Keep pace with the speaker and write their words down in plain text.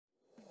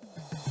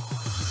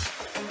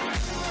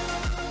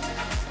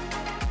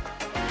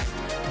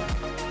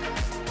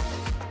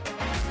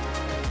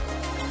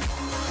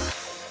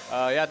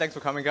Yeah, thanks for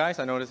coming, guys.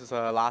 I know this is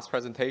a last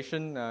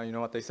presentation. You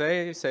know what they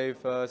say,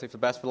 save the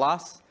best for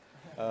last.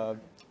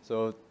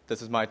 So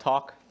this is my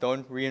talk.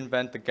 Don't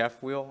reinvent the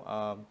Geth wheel.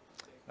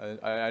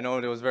 I know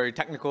there was very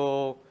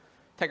technical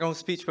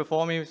speech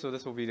before me, so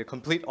this will be the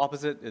complete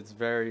opposite. It's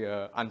very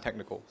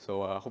untechnical.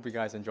 So I hope you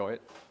guys enjoy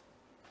it.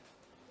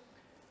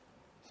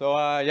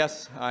 So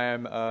yes, I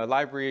am a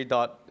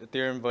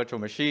library.ethereum virtual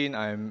machine.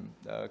 I'm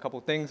a couple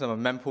things. I'm a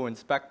mempool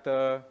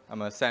inspector.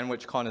 I'm a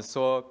sandwich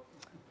connoisseur.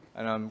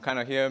 And I'm kind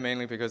of here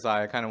mainly because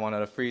I kind of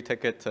wanted a free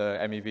ticket to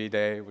MEV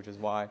Day, which is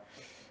why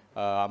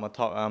I'm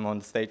on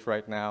the stage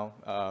right now.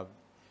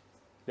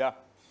 Yeah.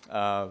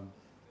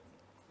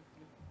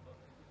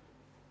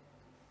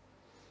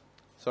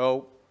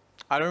 So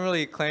I don't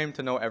really claim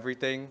to know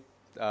everything.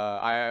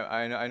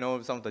 I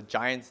know some of the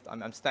giants.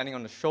 I'm standing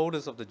on the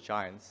shoulders of the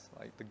giants.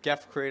 Like the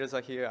Geth creators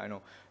are here. I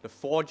know the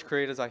Forge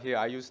creators are here.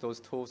 I use those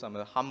tools. I'm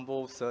a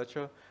humble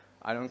searcher.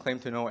 I don't claim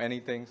to know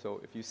anything.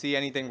 So if you see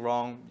anything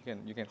wrong,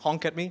 you can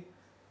honk at me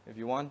if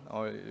you want.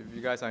 Or if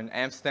you guys are in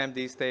Amsterdam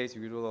these days,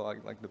 you can do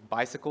like the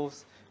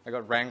bicycles. I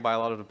got ranked by a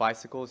lot of the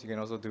bicycles. You can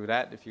also do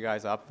that if you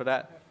guys are up for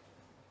that.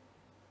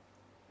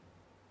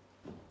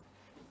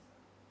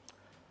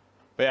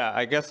 But yeah,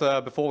 I guess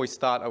before we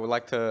start, I would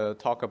like to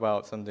talk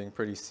about something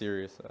pretty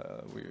serious.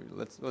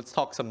 Let's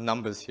talk some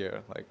numbers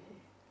here.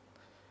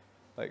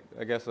 Like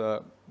I guess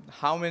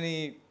how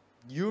many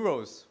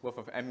euros worth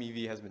of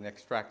MEV has been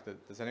extracted?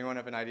 Does anyone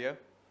have an idea?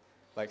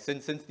 Like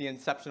since the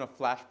inception of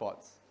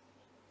flashbots.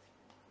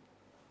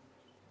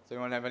 Does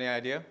anyone have any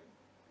idea?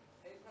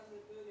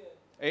 800 million.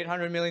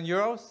 800 million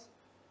euros?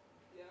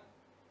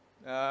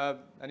 Yeah.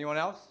 Anyone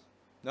else?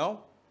 No?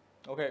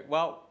 Okay,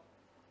 well,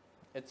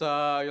 it's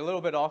a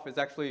little bit off. It's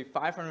actually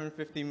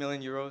 550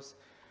 million euros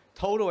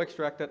total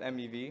extracted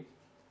MEV.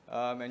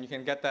 And you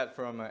can get that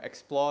from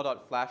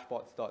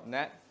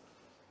explore.flashbots.net.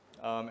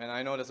 And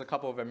I know there's a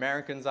couple of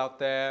Americans out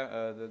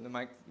there. They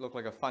might look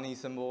like a funny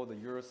symbol, the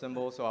euro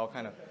symbol, so I'll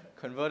kind of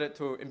convert it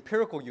to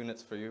empirical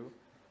units for you,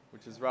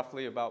 which is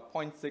roughly about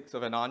 0.6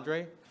 of an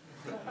Andre.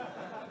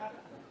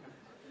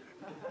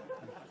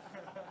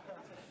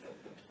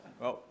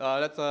 Well,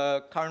 that's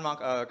a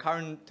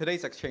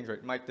today's exchange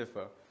rate might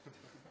differ.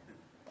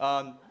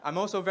 I'm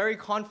also very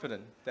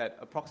confident that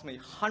approximately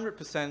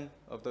 100%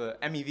 of the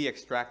MEV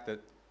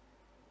extracted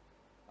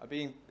are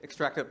being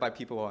extracted by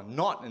people who are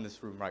not in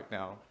this room right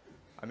now.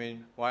 I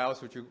mean, why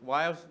else would you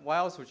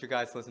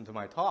guys listen to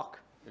my talk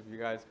if you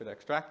guys could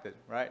extract it,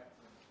 right?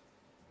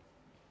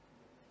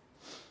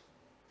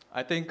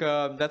 I think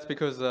that's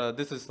because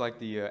this is like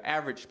the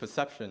average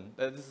perception.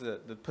 This is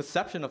the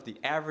perception of the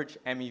average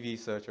MEV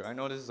searcher. I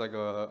know this is like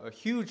a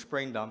huge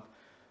brain dump,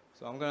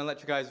 so I'm going to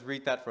let you guys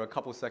read that for a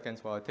couple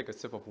seconds while I take a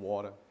sip of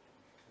water.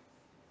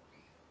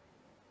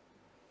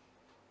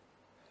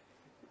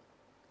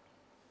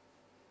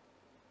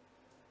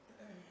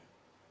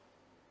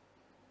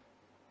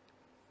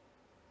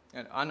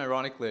 And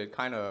unironically, it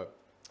kind of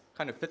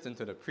fits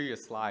into the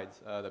previous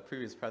slides, the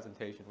previous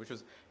presentation, which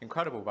was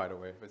incredible, by the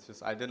way. It's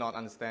just I did not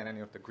understand any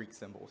of the Greek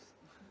symbols.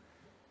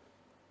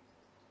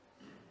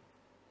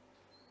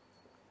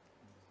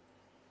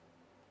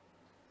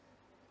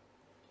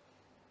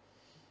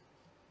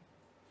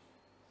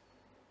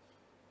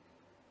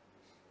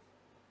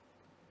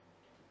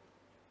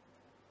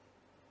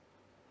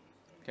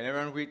 Can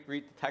everyone read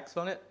the text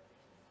on it?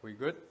 We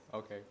good?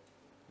 Okay.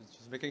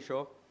 Just making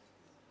sure.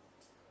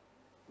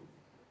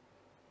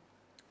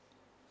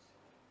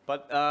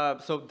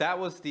 But so that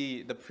was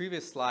the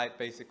previous slide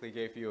basically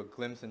gave you a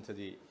glimpse into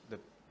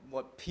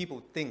what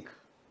people think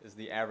is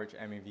the average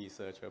MEV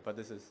searcher. But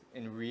this is,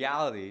 in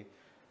reality,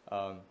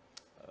 a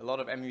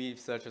lot of MEV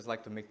searchers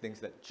like to make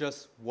things that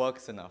just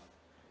works enough.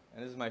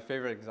 And this is my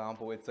favorite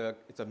example. It's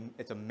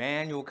a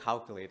manual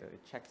calculator.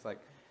 It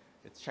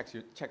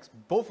checks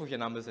both of your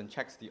numbers and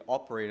checks the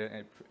operator,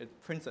 and it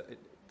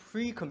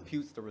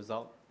pre-computes the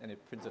result and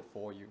it prints it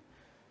for you.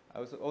 I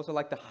would also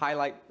like to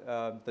highlight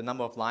the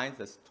number of lines.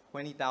 There's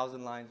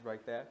 20,000 lines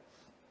right there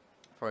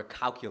for a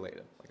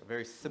calculator, like a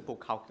very simple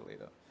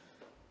calculator.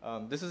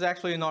 This is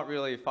actually not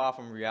really far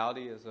from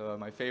reality. As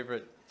my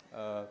favorite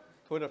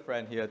Twitter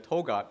friend here,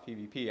 Togat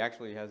PvP,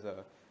 actually has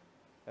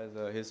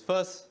his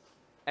first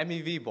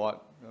MEV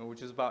bot,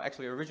 which is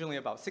originally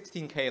about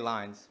 16K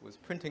lines, was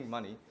printing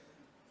money.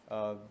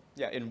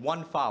 Yeah, in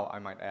one file, I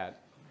might add.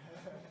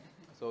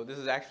 So this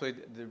is actually,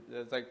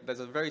 there's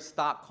a very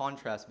stark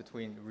contrast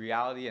between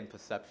reality and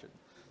perception.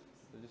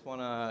 So I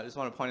just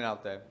want to point it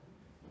out there.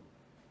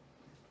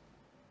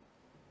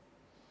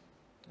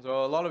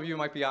 So a lot of you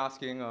might be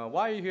asking,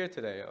 why are you here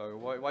today? Or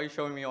why are you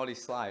showing me all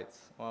these slides?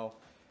 Well,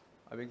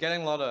 I've been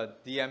getting a lot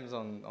of DMs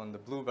on the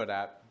Bluebird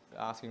app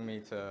asking me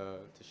to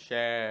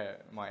share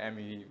my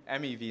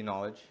MEV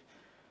knowledge.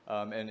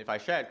 And if I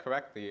share it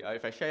correctly,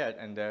 if I share it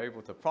and they're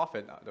able to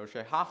profit, they'll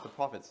share half the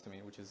profits to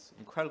me, which is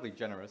incredibly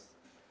generous.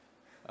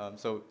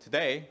 So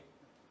today,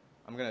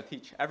 I'm going to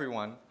teach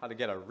everyone how to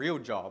get a real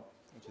job,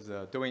 which is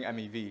doing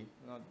MEV.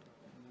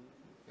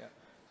 Yeah.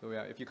 So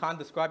yeah, if you can't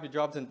describe your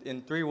jobs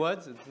in 3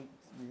 words,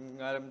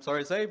 I'm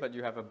sorry to say, but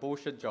you have a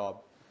bullshit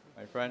job,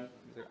 my friend.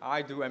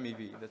 I do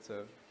MEV. That's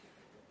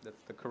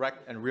the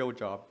correct and real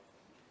job.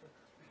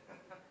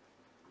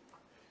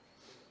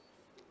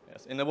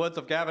 Yes. In the words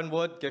of Gavin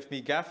Wood, give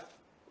me Geth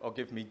or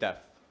give me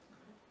death.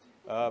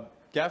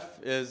 Geth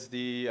is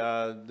the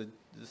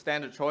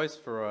standard choice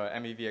for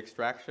MEV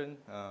extraction.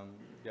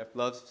 Geth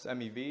loves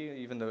MEV.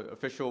 Even the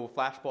official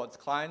Flashbots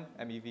client,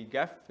 MEV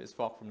Geth, is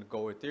forked from the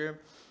Go Ethereum.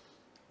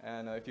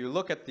 And if you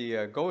look at the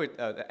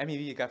the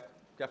MEV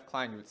Geth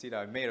client, you would see that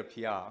I made a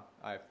PR.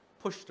 I've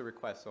pushed the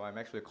request, so I'm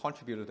actually a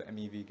contributor to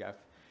MEV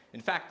Geth. In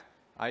fact,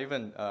 I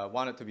even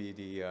wanted to be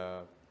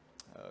the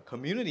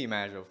community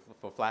manager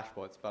for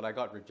Flashbots, but I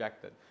got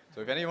rejected.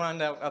 So if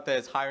anyone out there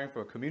is hiring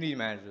for community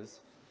managers,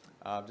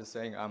 I'm just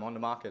saying I'm on the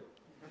market.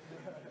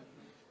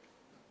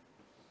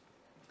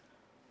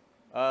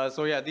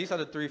 So yeah, these are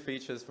the 3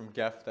 features from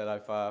Geth that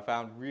I've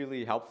found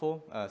really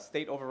helpful.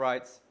 State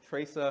overrides,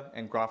 tracer,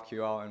 and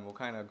GraphQL, and we'll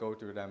kind of go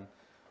through them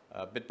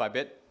bit by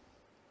bit.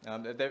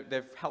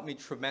 They've helped me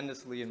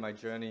tremendously in my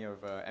journey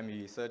of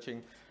MEV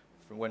searching.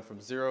 Went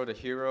from 0 to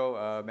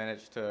hero,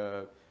 managed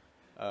to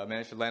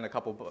land a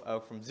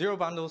couple, from 0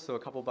 bundles to a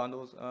couple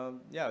bundles.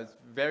 Yeah, it's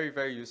very,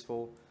 very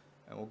useful,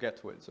 and we'll get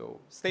to it. So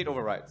state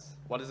overrides.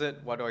 What is it?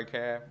 Why do I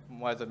care?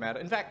 Why does it matter?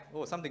 In fact,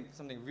 something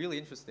really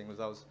interesting was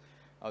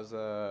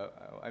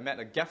I met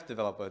a Geth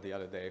developer the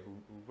other day who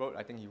wrote,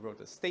 I think he wrote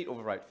the state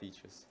override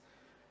features.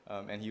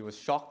 And he was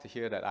shocked to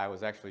hear that I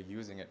was actually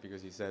using it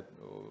because he said,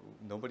 oh,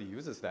 nobody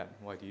uses that.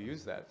 Why do you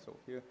use that? So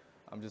here,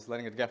 I'm just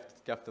letting a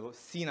Geth developer,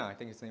 Sina, I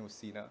think his name was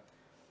Sina.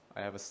 I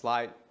have a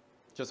slide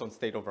just on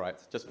state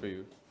overrides, just for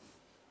you.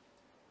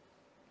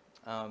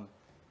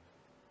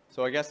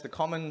 So I guess the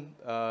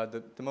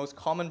most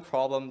common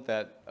problem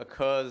that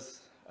occurs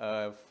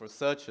for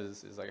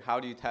searches is like, how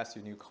do you test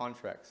your new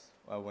contracts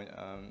when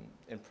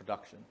in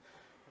production?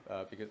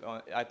 Because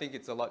I think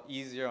it's a lot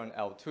easier on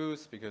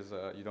L2s because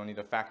you don't need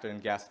to factor in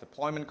gas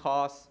deployment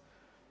costs.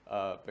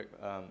 So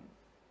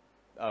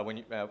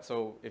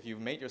if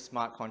you've made your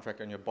smart contract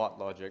and your bot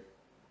logic,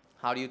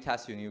 how do you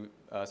test your new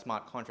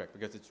smart contract?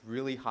 Because it's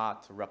really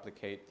hard to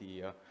replicate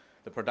the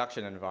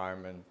production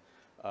environment.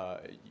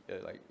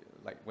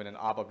 Like when an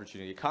ARB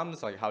opportunity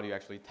comes, like how do you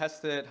actually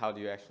test it? How do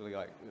you actually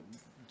like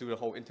do the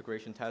whole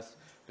integration test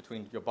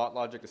between your bot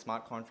logic, the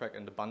smart contract,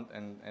 and the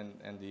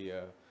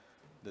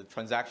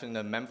transaction in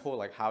the mempool?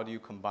 Like how do you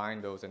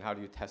combine those and how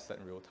do you test that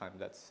in real time?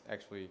 That's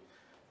actually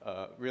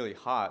really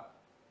hard.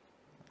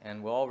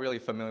 And we're all really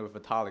familiar with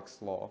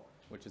Vitalik's law,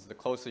 which is the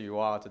closer you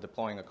are to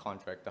deploying a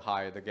contract, the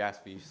higher the gas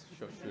fees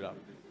shoot up.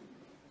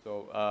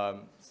 So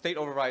state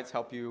overrides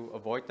help you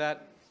avoid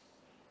that.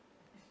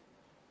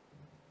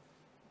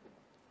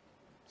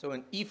 So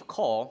an if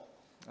call,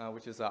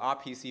 which is an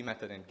RPC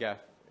method in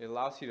Geth, it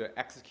allows you to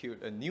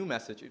execute a new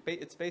message.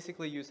 It's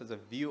basically used as a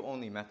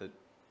view-only method.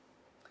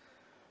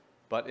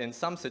 But in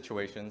some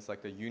situations,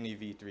 like the uni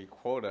v3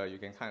 quota,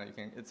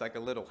 it's like a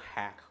little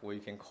hack where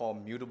you can call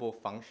mutable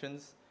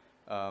functions,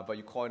 but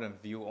you call it a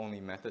view-only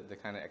method to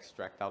kind of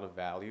extract out a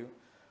value.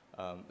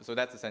 So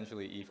that's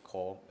essentially if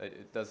call.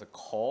 It does a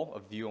call, a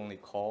view-only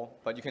call,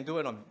 but you can do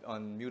it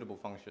on mutable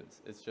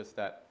functions. It's just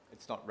that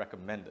it's not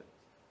recommended.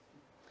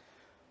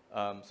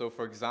 So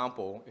for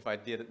example, if I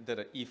did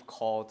an if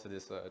call to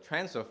this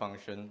transfer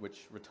function,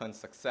 which returns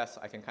success,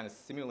 I can kind of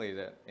simulate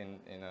it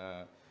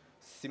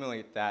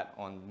simulate that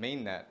on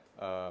mainnet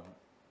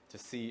to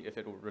see if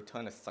it will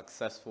return a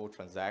successful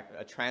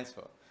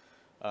transfer.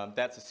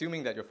 That's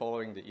assuming that you're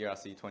following the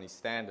ERC20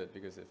 standard,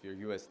 because if you're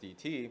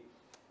USDT,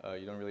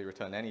 you don't really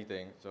return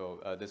anything. So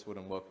this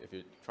wouldn't work if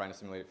you're trying to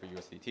simulate it for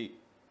USDT.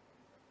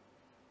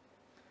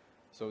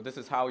 So this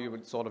is how you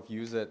would sort of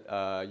use it,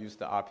 use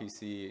the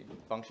RPC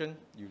function.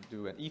 You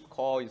do an if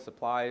call, you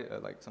supply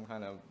like some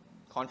kind of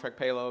contract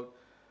payload,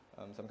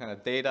 some kind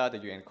of data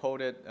that you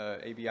encoded,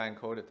 ABI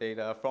encoded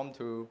data from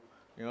to,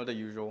 you know, the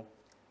usual.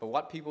 But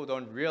what people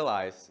don't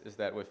realize is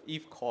that with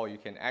if call, you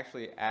can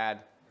actually add,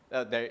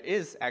 there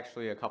is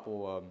actually a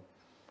couple,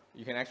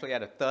 you can actually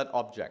add a third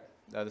object.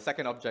 The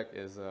second object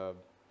is a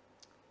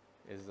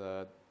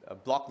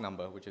block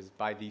number, which is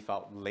by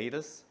default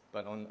latest.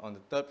 But on the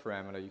third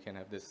parameter, you can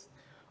have this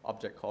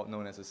object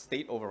known as a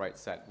state override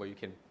set, where you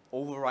can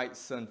override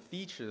certain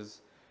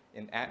features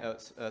in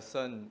a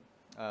certain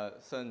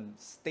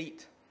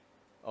state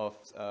of,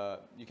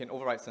 you can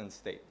override certain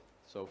state.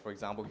 So for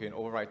example, you can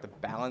override the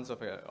balance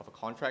of a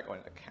contract or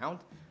an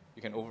account.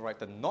 You can override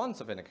the nonce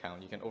of an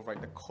account. You can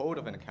override the code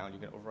of an account. You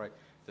can override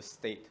the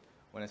state.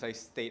 When I say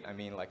state, I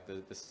mean like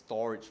the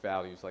storage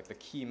values, like the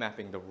key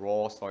mapping, the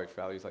raw storage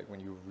values, like when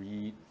you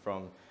read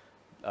from,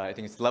 I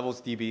think it's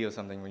levels DB or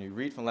something. When you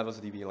read from levels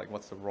DB, like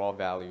what's the raw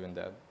value in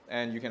there?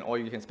 And you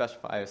can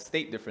specify a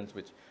state difference,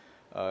 which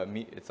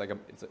it's a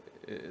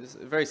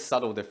very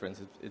subtle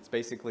difference. It's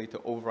basically to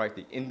overwrite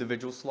the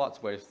individual slots,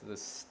 whereas the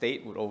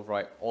state would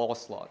overwrite all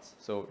slots.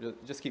 So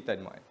just keep that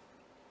in mind.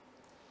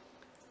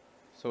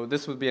 So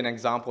this would be an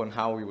example on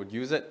how we would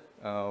use it.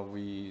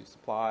 We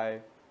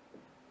supply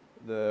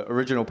the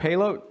original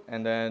payload,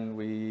 and then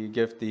we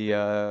give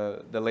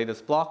the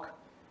latest block,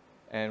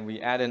 and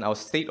we add in our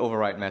state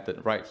override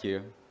method right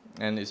here.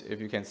 And if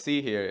you can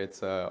see here,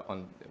 it's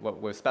on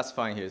what we're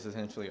specifying here is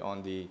essentially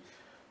on the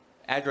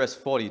address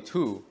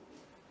 42,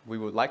 we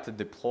would like to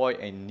deploy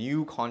a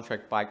new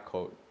contract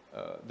bytecode,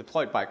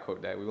 deployed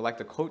bytecode that we would like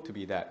the code to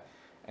be that.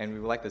 And we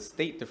would like the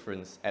state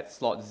difference at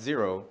slot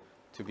 0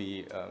 to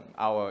be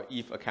our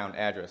ETH account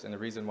address. And the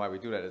reason why we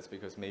do that is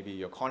because maybe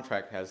your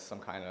contract has some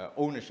kind of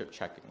ownership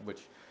checking,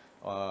 which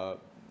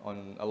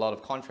on a lot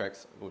of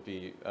contracts would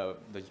be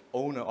the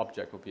owner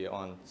object would be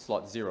on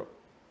slot 0.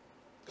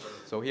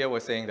 So here we're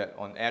saying that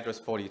on address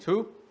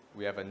 42,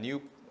 we have a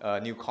new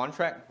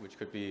contract, which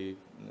could be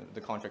the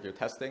contract you're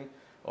testing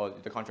or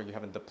the contract you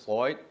haven't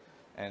deployed.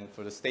 And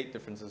for the state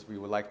differences, we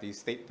would like these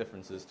state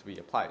differences to be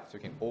applied. So you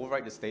can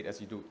overwrite the state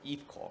as you do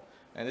ETH call.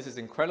 And this is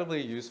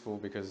incredibly useful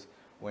because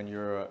when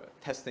you're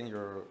testing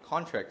your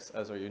contracts,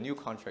 or your new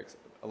contracts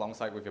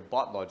alongside with your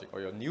bot logic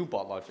or your new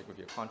bot logic with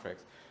your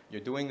contracts,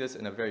 you're doing this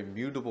in a very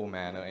mutable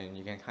manner, and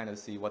you can kind of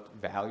see what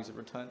values it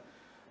return.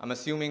 I'm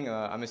assuming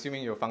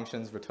your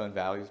functions return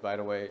values, by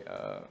the way.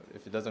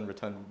 If it doesn't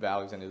return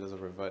values and it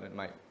doesn't revert, it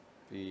might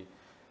be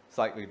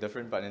slightly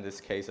different, but in this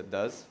case it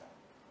does.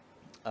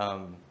 Yeah,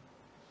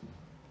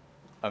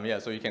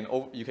 so you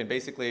can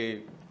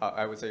basically,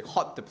 I would say,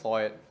 hot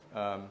deploy it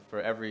for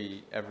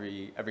every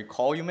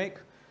call you make.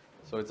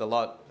 So it's a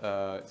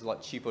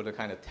lot cheaper to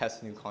kind of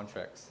test new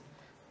contracts.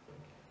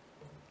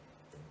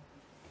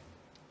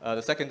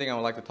 The second thing I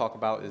would like to talk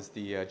about is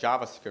the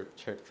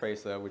JavaScript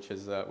tracer,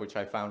 which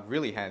I found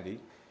really handy,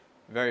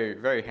 very,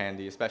 very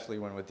handy, especially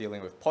when we're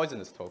dealing with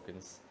poisonous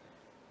tokens.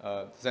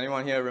 Does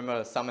anyone here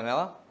remember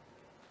Salmonella?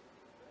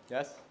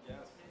 Yes?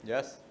 Yes.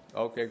 Yes?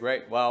 Okay,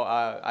 great. Well,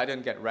 I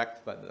didn't get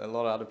wrecked, but a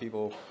lot of other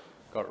people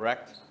got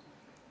wrecked.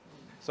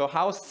 So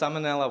how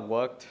Salmonella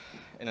worked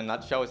in a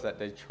nutshell is that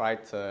they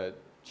tried to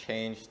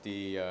change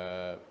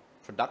the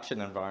production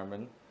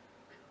environment.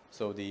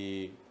 So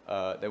they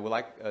would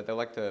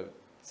like to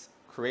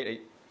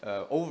create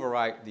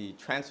override the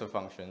transfer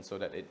function so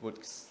that it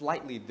would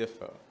slightly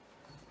differ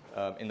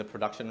in the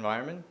production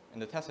environment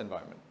and the test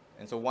environment.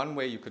 And so one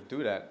way you could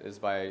do that is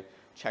by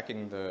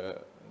checking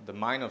the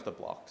mine of the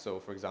block. So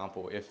for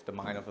example, if the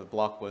mine of the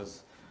block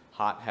was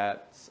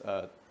Hardhat's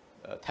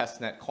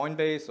testnet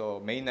Coinbase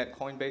or mainnet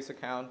Coinbase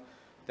account,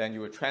 then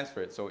you would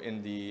transfer it. So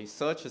in the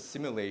search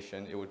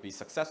simulation, it would be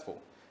successful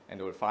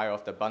and it would fire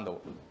off the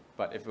bundle.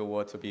 But if it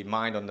were to be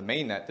mined on the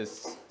mainnet,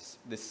 this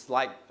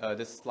slight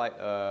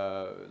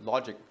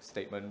logic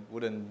statement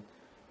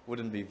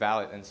wouldn't be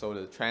valid, and so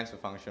the transfer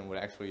function would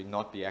actually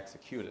not be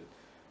executed.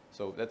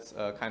 So that's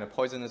a kind of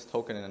poisonous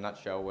token in a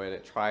nutshell, where they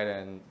try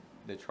and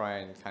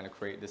kind of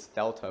create this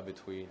delta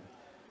between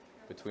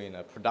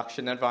a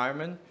production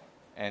environment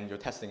and your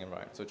testing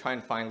environment. So try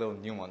and find little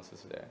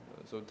nuances there.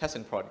 So test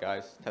and prod,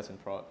 guys, test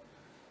and prod.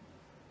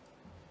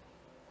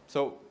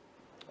 So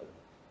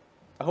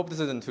I hope this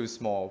isn't too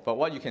small, but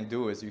what you can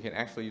do is you can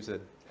actually use a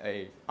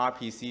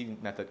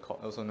RPC method,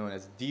 also known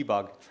as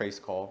debug trace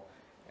call,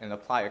 and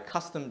apply a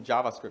custom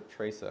JavaScript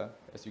tracer.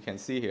 As you can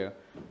see here,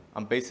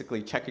 I'm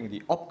basically checking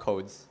the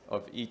opcodes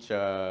of each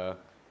of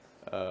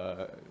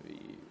the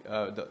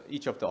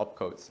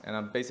opcodes, and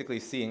I'm basically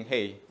seeing,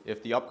 hey,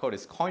 if the opcode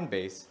is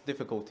Coinbase,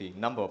 difficulty,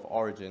 number of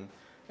origin,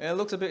 and it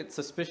looks a bit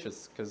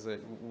suspicious because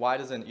why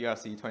does an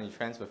ERC20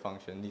 transfer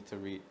function need to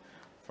read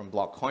from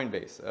block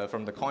Coinbase,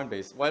 from the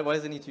Coinbase? Why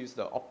does it need to use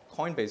the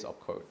Coinbase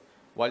opcode?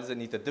 Why does it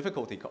need the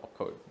difficulty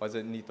opcode? Why does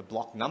it need the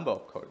block number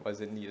opcode? Why does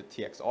it need a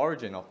TX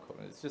origin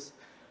opcode? It's just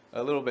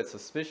a little bit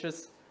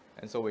suspicious,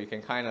 and so we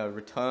can kind of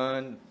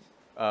return,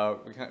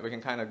 we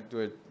can kind of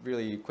do a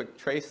really quick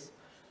trace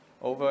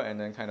over and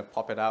then kind of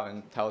pop it out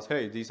and tell us,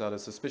 hey, these are the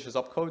suspicious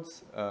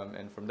opcodes,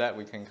 and from that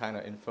we can kind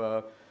of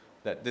infer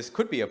that this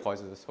could be a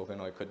poisonous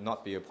token or it could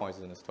not be a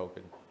poisonous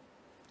token.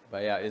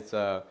 But yeah, it's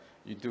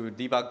you do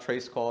debug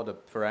trace call, the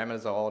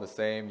parameters are all the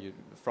same, you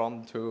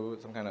from to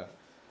some kind of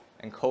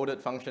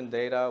encoded function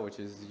data, which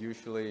is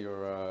usually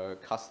your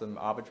custom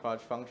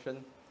arbitrage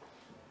function.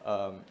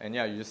 And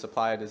yeah, you just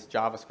apply this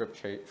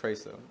JavaScript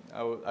tracer.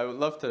 I would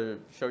love to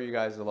show you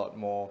guys a lot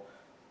more,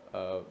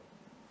 a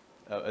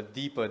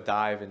deeper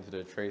dive into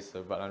the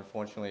tracer, but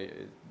unfortunately,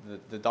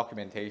 the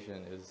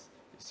documentation is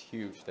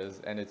huge,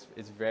 and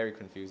it's very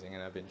confusing,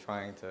 and I've been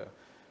trying to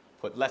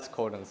put less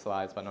code on the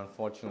slides, but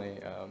unfortunately,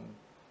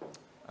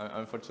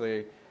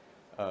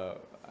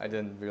 I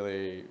didn't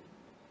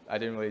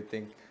really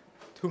think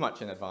too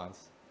much in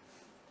advance.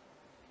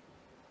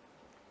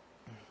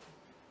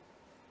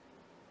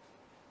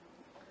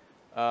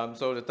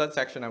 So the third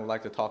section I would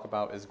like to talk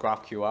about is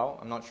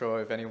GraphQL. I'm not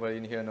sure if anybody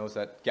in here knows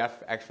that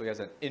Geth actually has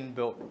an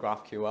inbuilt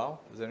GraphQL.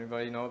 Does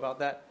anybody know about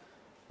that?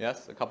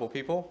 Yes, a couple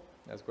people.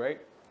 That's great.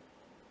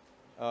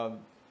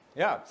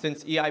 Yeah,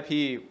 since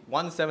EIP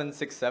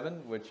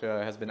 1767, which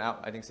has been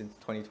out, I think, since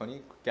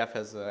 2020, Geth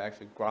has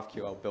actually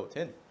GraphQL built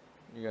in.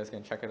 You guys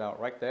can check it out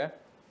right there.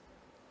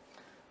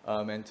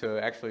 And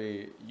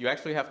you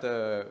actually have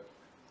to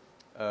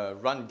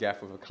run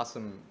Geth with a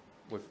custom,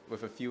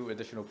 with a few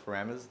additional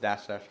parameters,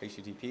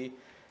 --HTTP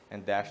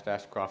and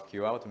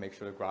 --GraphQL to make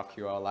sure the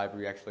GraphQL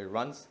library actually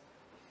runs.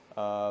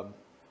 Yeah,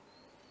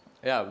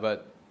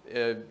 but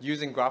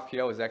using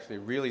GraphQL is actually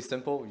really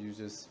simple.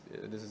 This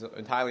is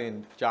entirely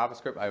in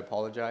JavaScript. I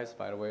apologize,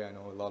 by the way. I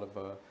know a lot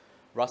of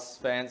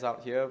Rust fans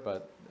out here,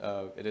 but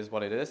it is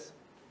what it is.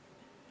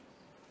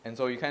 And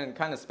so you can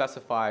kind of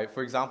specify,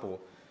 for example,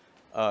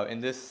 in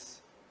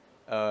this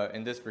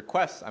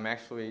request, I'm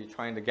actually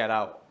trying to get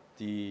out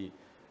the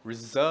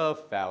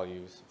reserve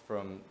values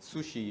from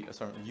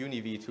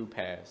UniV2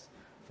 pairs,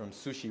 from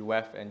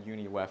SushiWef and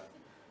UniWef.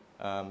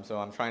 So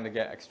I'm trying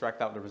to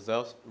extract out the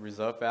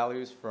reserve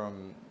values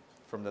from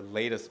the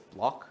latest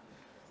block.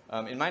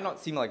 It might not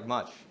seem like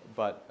much,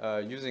 but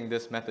using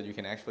this method, you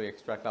can actually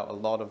extract out a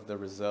lot of the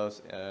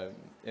reserves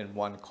in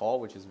one call,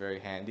 which is very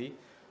handy.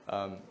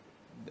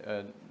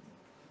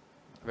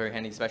 Very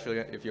handy, especially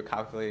if you're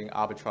calculating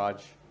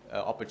arbitrage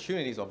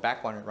opportunities or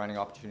running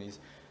opportunities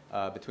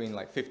between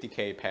like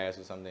 50K pairs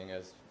or something,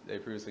 as they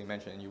previously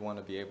mentioned, and you want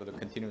to be able to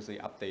continuously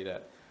update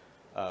it.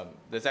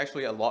 There's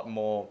actually a lot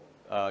more.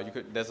 The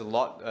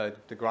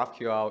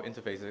GraphQL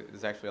interface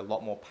is actually a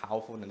lot more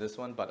powerful than this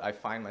one, but I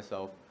find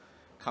myself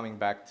coming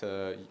back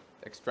to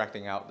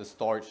extracting out the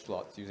storage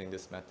slots using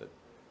this method.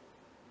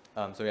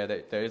 So yeah,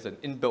 there is an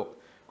inbuilt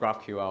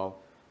GraphQL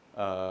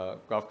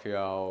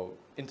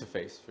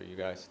interface for you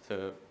guys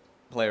to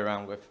play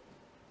around with.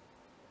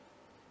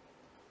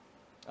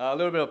 A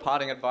little bit of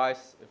parting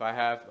advice, if I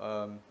have,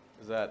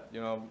 is that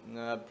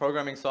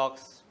programming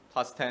socks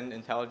 +10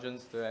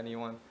 intelligence to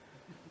anyone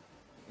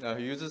who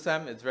uses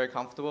them. It's very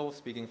comfortable,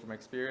 speaking from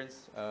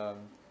experience.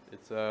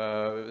 It's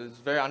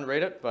very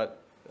underrated,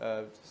 but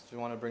just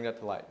want to bring that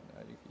to light.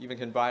 You even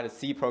can buy the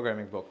C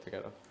programming book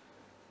together.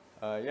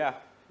 Yeah,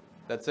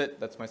 that's it.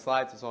 That's my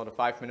slides. It's all the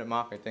 5-minute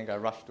mark. I think I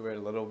rushed through it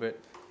a little bit.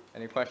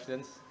 Any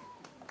questions?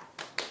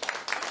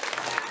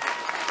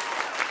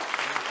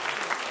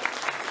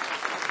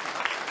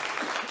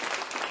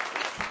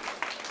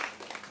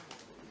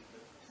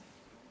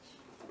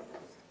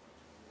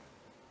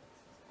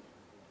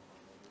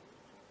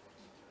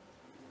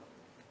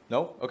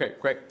 No? Okay,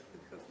 great.